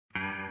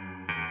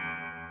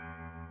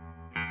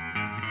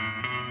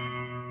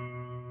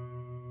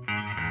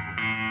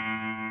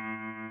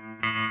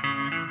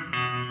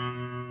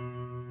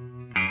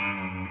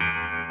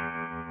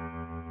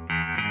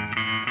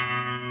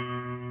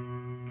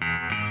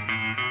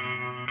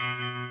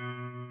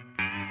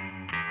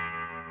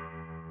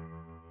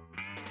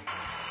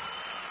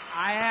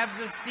I have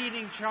the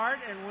seating chart,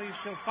 and we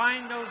shall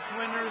find those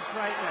winners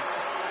right now.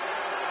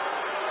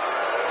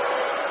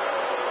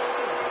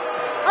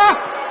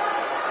 Ah!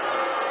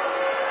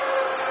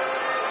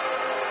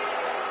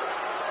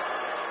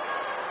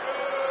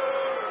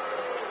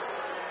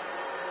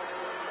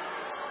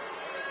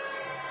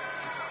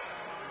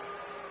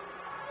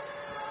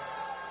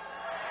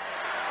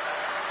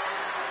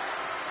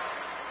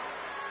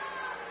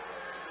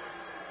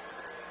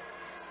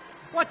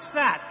 What's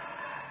that?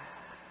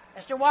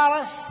 Mr.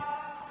 Wallace,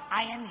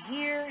 I am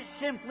here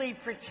simply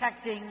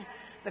protecting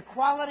the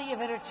quality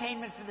of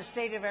entertainment for the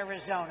state of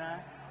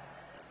Arizona.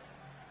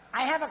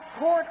 I have a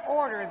court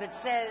order that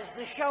says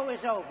the show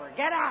is over.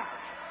 Get out!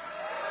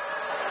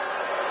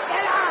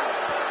 Get out!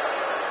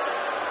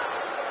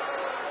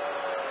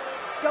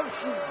 Don't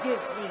you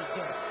give me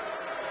this.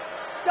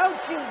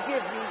 Don't you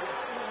give me this.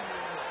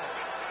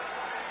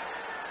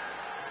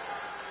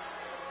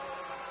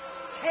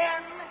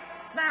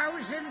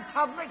 10,000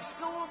 public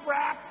school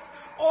brats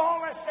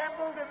all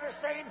assembled in the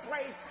same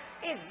place.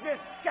 It's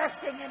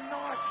disgusting and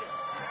nauseous.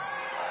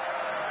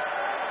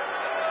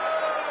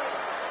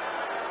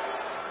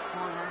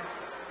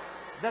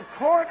 The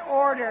court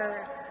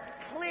order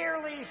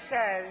clearly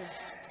says,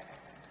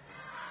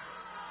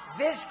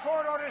 this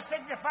court order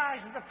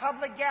signifies that the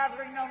public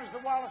gathering known as the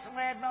Wallace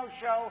Ladmo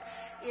Show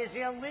is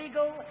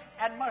illegal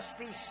and must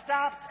be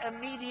stopped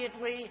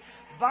immediately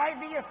by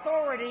the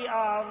authority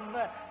of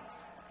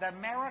the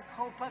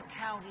Maricopa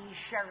County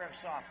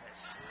Sheriff's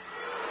Office.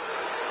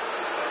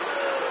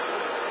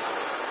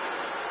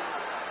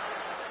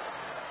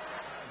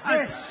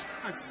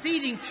 A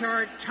seating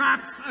chart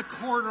tops a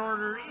court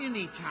order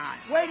any time.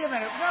 Wait a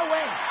minute. No,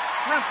 wait.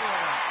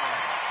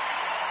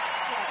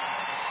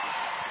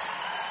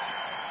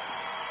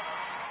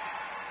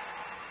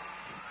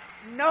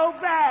 No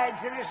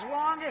bags, and as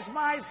long as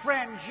my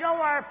friend Joe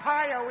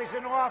Arpaio is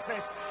in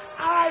office,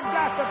 I've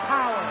got the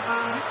power.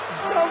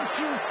 Don't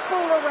you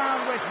fool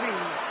around with me.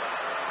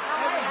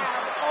 I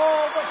have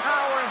all the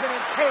power that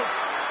it takes.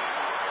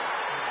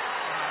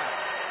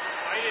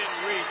 I didn't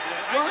read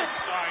that. I didn't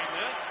sign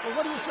this. Well,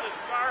 what are you This is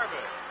part of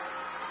it.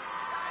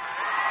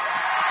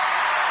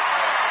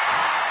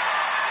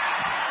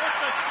 Let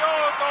the show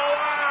go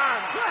on.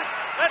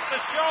 Let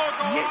the show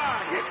go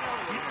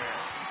on.